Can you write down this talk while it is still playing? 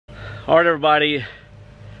All right, everybody.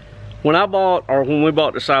 When we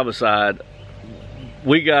bought the side-by-side,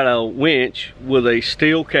 we got a winch with a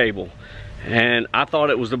steel cable, and I thought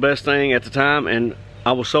it was the best thing at the time, and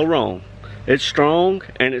I was so wrong. It's strong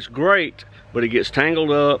and it's great, but it gets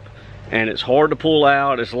tangled up and it's hard to pull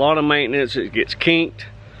out. It's a lot of maintenance. It gets kinked.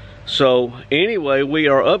 So anyway, we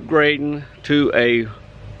are upgrading to a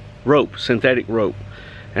rope, synthetic rope,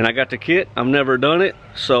 and I got the kit. I've never done it,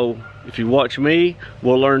 so if you watch me,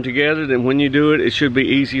 we'll learn together. Then when you do it, it should be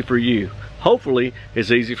easy for you. Hopefully it's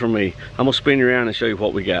easy for me. I'm gonna spin you around and show you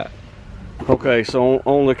what we got. Okay, so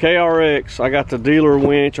on the KRX, I got the dealer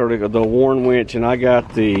winch, or the Warn winch, and I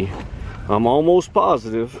got the, I'm almost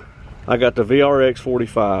positive, I got the VRX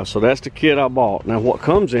 45. So that's the kit I bought. Now what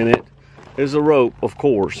comes in it is a rope, of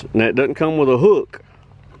course. Now it doesn't come with a hook,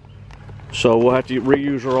 so we'll have to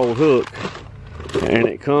reuse our old hook. And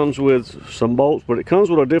it comes with some bolts, but it comes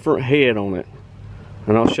with a different head on it.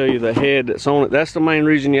 And I'll show you the head that's on it. That's the main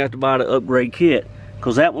reason you have to buy the upgrade kit,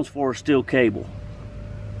 because that one's for a steel cable.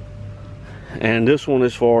 And this one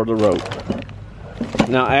is for the rope.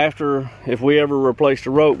 Now after, if we ever replace the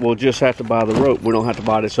rope, we'll just have to buy the rope. We don't have to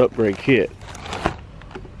buy this upgrade kit.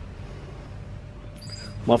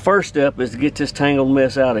 My first step is to get this tangled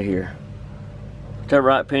mess out of here. Is that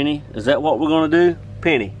right, Penny? Is that what we're gonna do?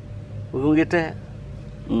 Penny, we're gonna get that?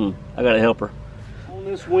 I gotta help her. On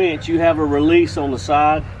this winch, you have a release on the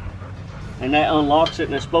side, and that unlocks it,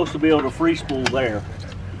 and it's supposed to be able to free spool there.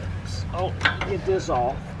 So, get this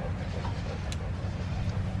off.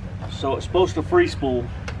 So it's supposed to free spool.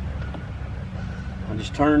 I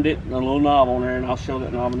just turned it, a little knob on there, and I'll show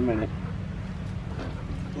that knob in a minute.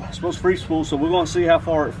 It's supposed to free spool, so we're gonna see how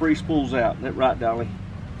far it free spools out. Is that right, Dolly?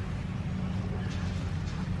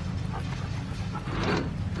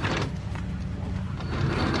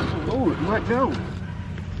 Oh, it might go.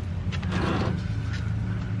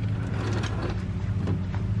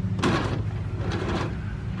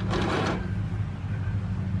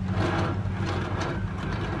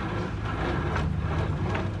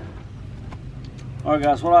 Alright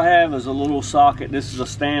guys, what I have is a little socket. This is a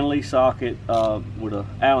Stanley socket with an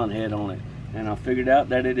Allen head on it. And I figured out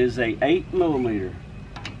that it is a 8mm.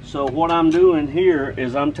 So what I'm doing here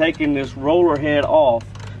is I'm taking this roller head off.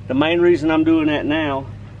 The main reason I'm doing that now,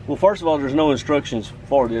 well, first of all, there's no instructions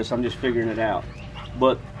for this. I'm just figuring it out.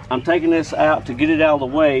 But I'm taking this out to get it out of the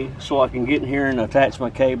way so I can get in here and attach my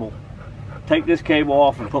cable. Take this cable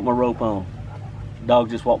off and put my rope on. The dog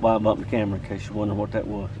just walked by and bumped the camera in case you're wondering what that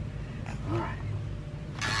was. Alright.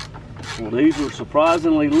 Well, these were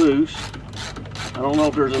surprisingly loose. I don't know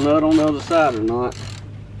if there's a nut on the other side or not.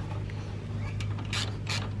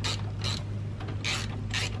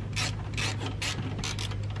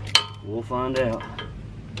 We'll find out.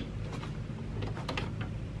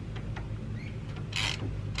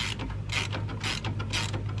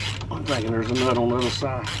 I'm thinking there's a nut on the other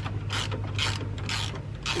side.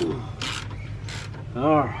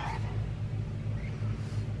 All right.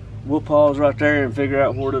 We'll pause right there and figure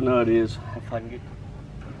out where the nut is. If I can get.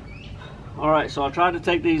 All right, so I tried to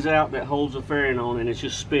take these out that holds the fairing on, and it's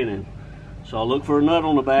just spinning. So I looked for a nut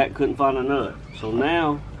on the back, couldn't find a nut. So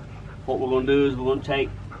now, what we're going to do is we're going to take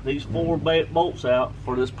these 4 bolts out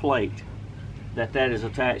for this plate that is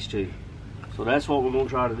attached to. So that's what we're going to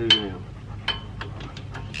try to do now.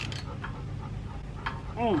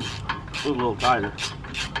 It's a little tighter.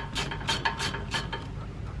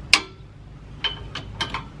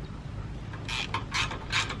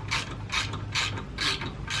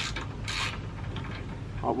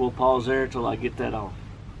 We'll pause there till I get that off.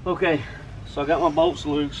 Okay, so I got my bolts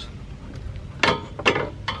loose,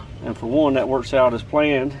 and for one, that works out as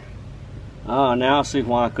planned. Now I see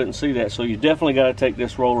why I couldn't see that. So you definitely got to take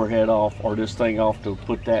this roller head off, or this thing off, to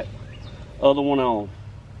put that other one on.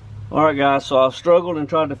 All right guys, so I've struggled and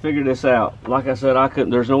tried to figure this out. Like I said, I couldn't,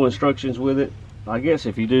 there's no instructions with it. I guess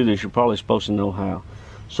if you do this, you're probably supposed to know how.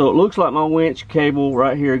 So it looks like my winch cable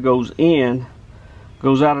right here goes in,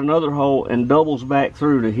 goes out another hole, and doubles back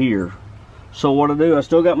through to here. So what I do, I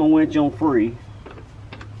still got my winch on free.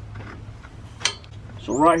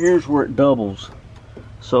 So right here's where it doubles.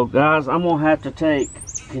 So guys, I'm gonna have to take,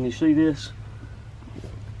 can you see this?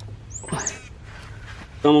 I'm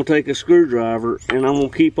gonna take a screwdriver, and I'm gonna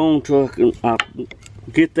keep on till I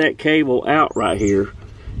get that cable out right here.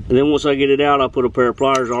 And then once I get it out, I'll put a pair of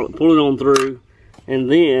pliers on it, pull it on through,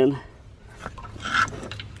 and then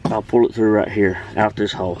I'll pull it through right here, out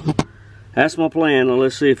this hole. That's my plan. Now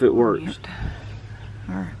let's see if it works.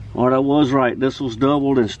 All right, I was right. This was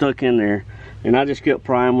doubled and stuck in there. And I just kept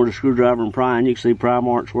prying with a screwdriver and prying. You can see pry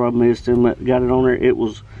marks where I missed them. Got it on there.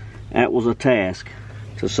 That was a task,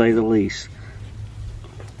 to say the least.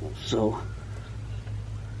 So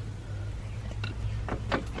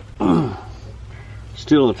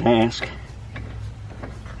still a task.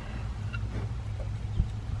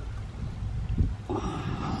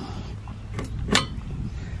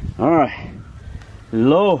 Alright,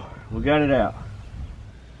 low, we got it out.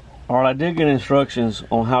 Alright, I did get instructions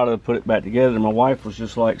on how to put it back together. My wife was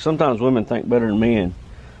just like, sometimes women think better than men.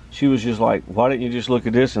 She was just like, why didn't you just look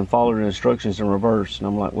at this and follow the instructions in reverse? And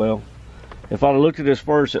I'm like, well, if I'd have looked at this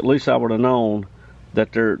first, at least I would have known that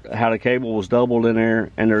how the cable was doubled in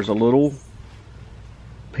there, and there's a little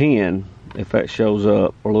pin, if that shows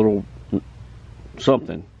up, or a little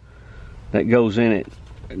something that goes in it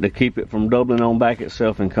to keep it from doubling on back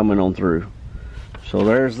itself and coming on through. So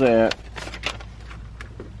there's that.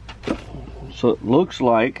 So it looks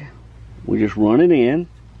like we just run it in.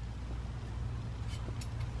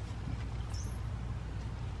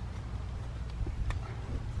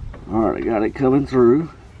 Alright, I got it coming through.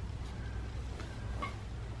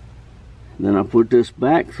 Then I put this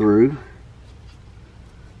back through.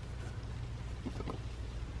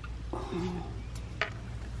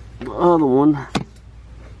 The other one,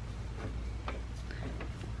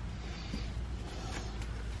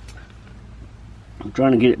 I'm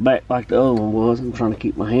trying to get it back like the other one was. I'm trying to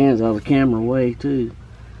keep my hands out of the camera way too.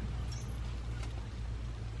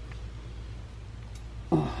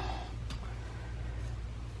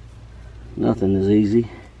 Nothing is easy.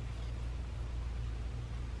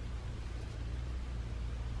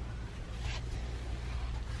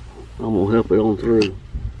 I'm gonna help it on through.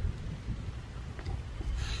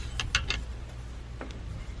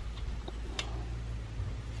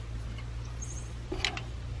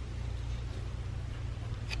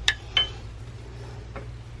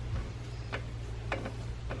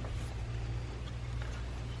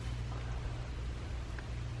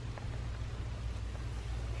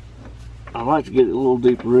 I like to get it a little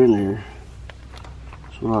deeper in there.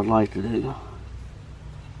 That's what I'd like to do.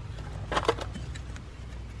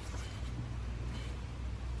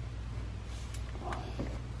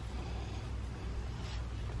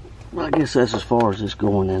 I guess that's as far as it's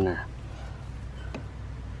going in there.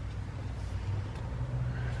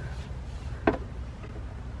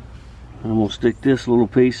 I'm going to stick this little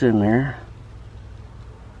piece in there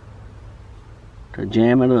to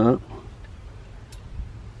jam it up.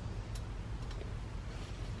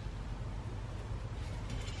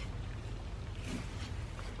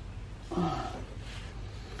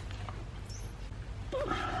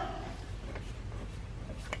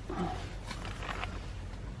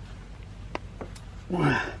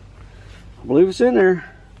 I believe it's in there.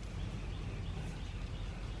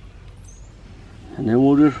 And then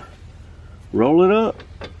we'll just roll it up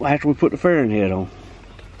after we put the fairing head on.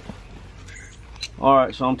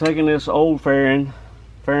 Alright, so I'm taking this old fairing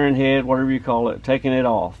head, whatever you call it, taking it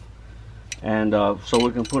off. And so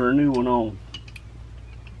we can put our new one on.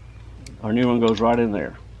 Our new one goes right in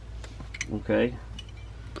there. Okay.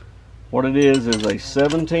 What it is a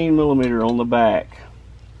 17mm on the back.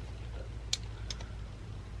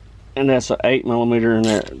 And that's an 8mm in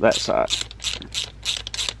there, that side.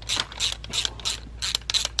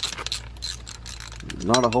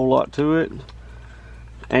 Not a whole lot to it.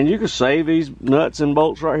 And you can save these nuts and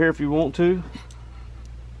bolts right here if you want to.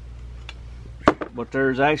 But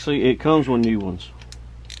there's actually, it comes with new ones.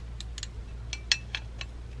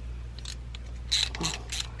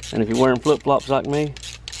 And if you're wearing flip-flops like me,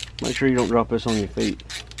 make sure you don't drop this on your feet.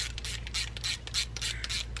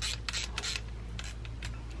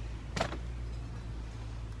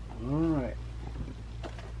 Alright.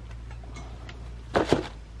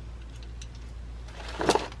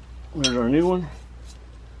 There's our new one.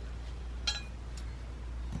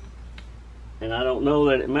 And I don't know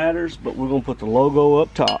that it matters, but we're going to put the logo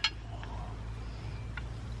up top.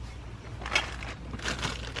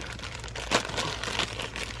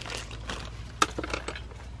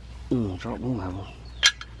 Drop one level.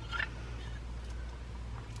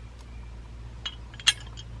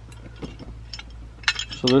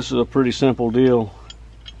 So this is a pretty simple deal.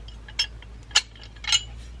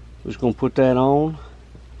 Just going to put that on.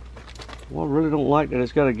 Well, I really don't like that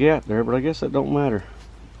it's got a gap there, but I guess that don't matter.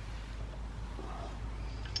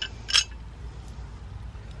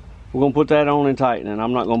 We're going to put that on and tighten it.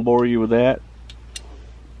 I'm not going to bore you with that.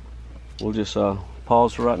 We'll just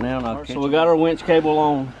pause for right now. Right, so we got our winch cable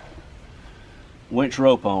on. Winch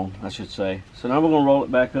rope on, I should say. So now we're going to roll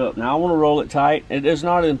it back up. Now I want to roll it tight. It is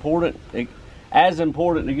not important, as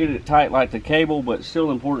important to get it tight like the cable, but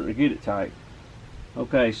still important to get it tight.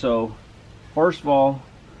 Okay, so first of all,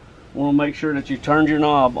 we want to make sure that you turned your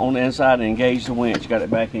knob on the inside and engage the winch. Got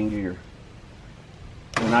it back in gear.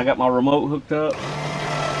 And I got my remote hooked up.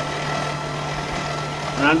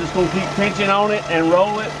 And I'm just going to keep pinching on it and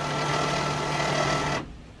roll it.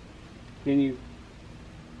 Can you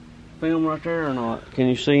film right there or not? Can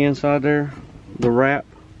you see inside there the wrap?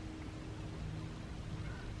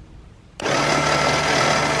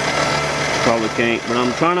 Probably can't, but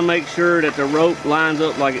I'm trying to make sure that the rope lines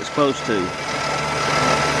up like it's supposed to.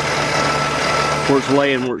 Where it's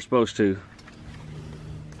laying where it's supposed to.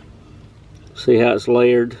 See how it's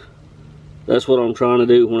layered? That's what I'm trying to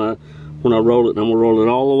do when I roll it. I'm gonna roll it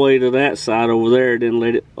all the way to that side over there, then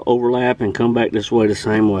let it overlap and come back this way the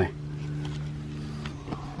same way.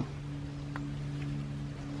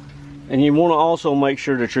 And you want to also make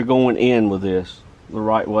sure that you're going in with this the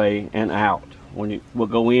right way and out when you will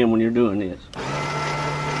go in when you're doing this.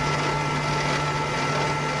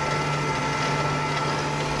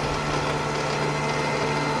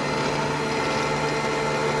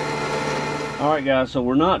 Alright guys, so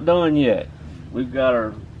we're not done yet. We've got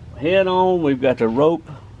our head on, we've got the rope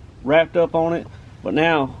wrapped up on it, but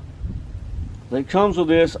now it comes with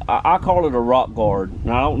this, I call it a rock guard.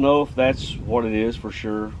 Now I don't know if that's what it is for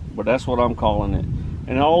sure, but that's what I'm calling it.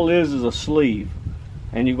 And all it is a sleeve.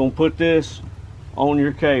 And you're going to put this on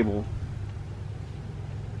your cable.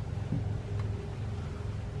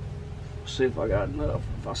 See if I got enough,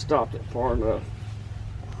 if I stopped it far enough.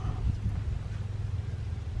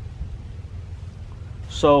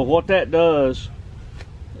 So what that does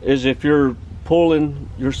is if you're pulling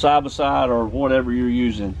your side by side or whatever you're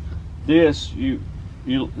using, this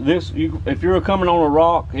if you're coming on a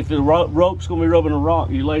rock, if the rope's going to be rubbing a rock,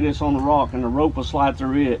 you lay this on the rock and the rope will slide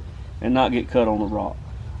through it and not get cut on the rock.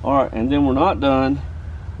 All right, and then we're not done.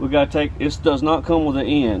 We got to take, this does not come with an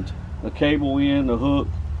end, the cable end, the hook.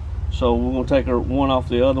 So we're going to take one off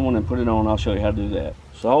the other one and put it on. I'll show you how to do that.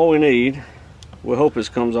 So all we need, we hope this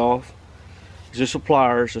comes off, is just a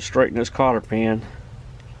pliers to straighten this cotter pin.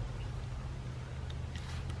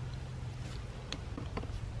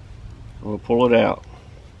 We'll pull it out.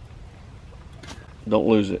 Don't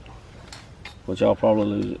lose it, which I'll probably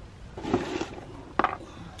lose it.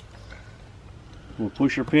 We'll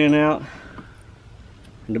push your pin out.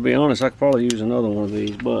 And to be honest, I could probably use another one of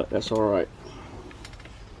these, but that's all right.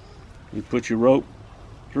 You put your rope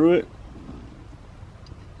through it.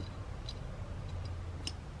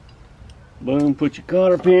 Boom, put your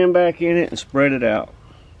cotter pin back in it and spread it out.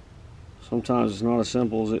 Sometimes it's not as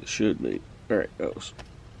simple as it should be. There it goes.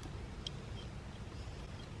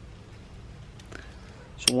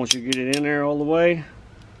 So once you get it in there all the way,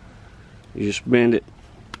 you just bend it.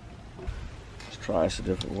 Let's try this a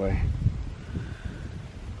different way.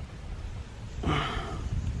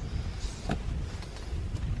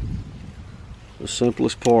 The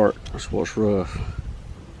simplest part, that's what's rough.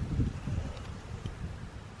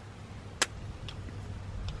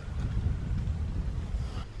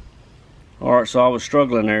 Alright, so I was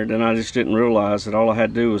struggling there, then I just didn't realize that all I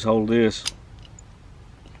had to do was hold this.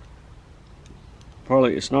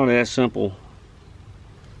 Probably it's not as simple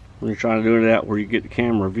when you're trying to do it out where you get the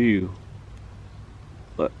camera view,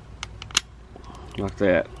 but like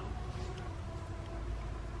that.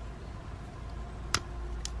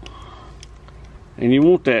 And you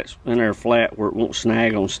want that in there flat where it won't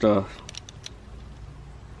snag on stuff.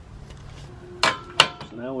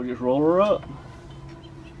 So now we'll just roll her up.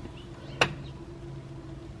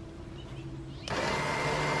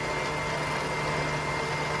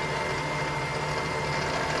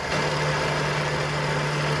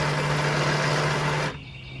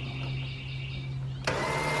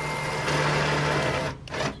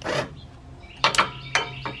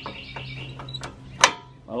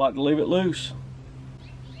 I like to leave it loose.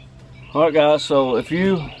 Alright guys, so if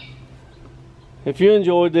you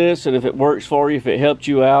enjoyed this and if it works for you, if it helped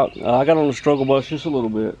you out, I got on the struggle bus just a little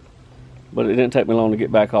bit, but it didn't take me long to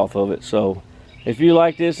get back off of it. So if you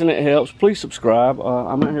like this and it helps, please subscribe.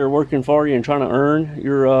 I'm out here working for you and trying to earn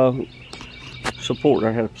your support.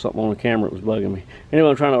 I had something on the camera that was bugging me. Anyway,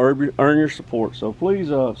 I'm trying to earn your support, so please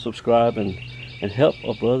subscribe and help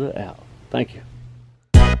a brother out. Thank you.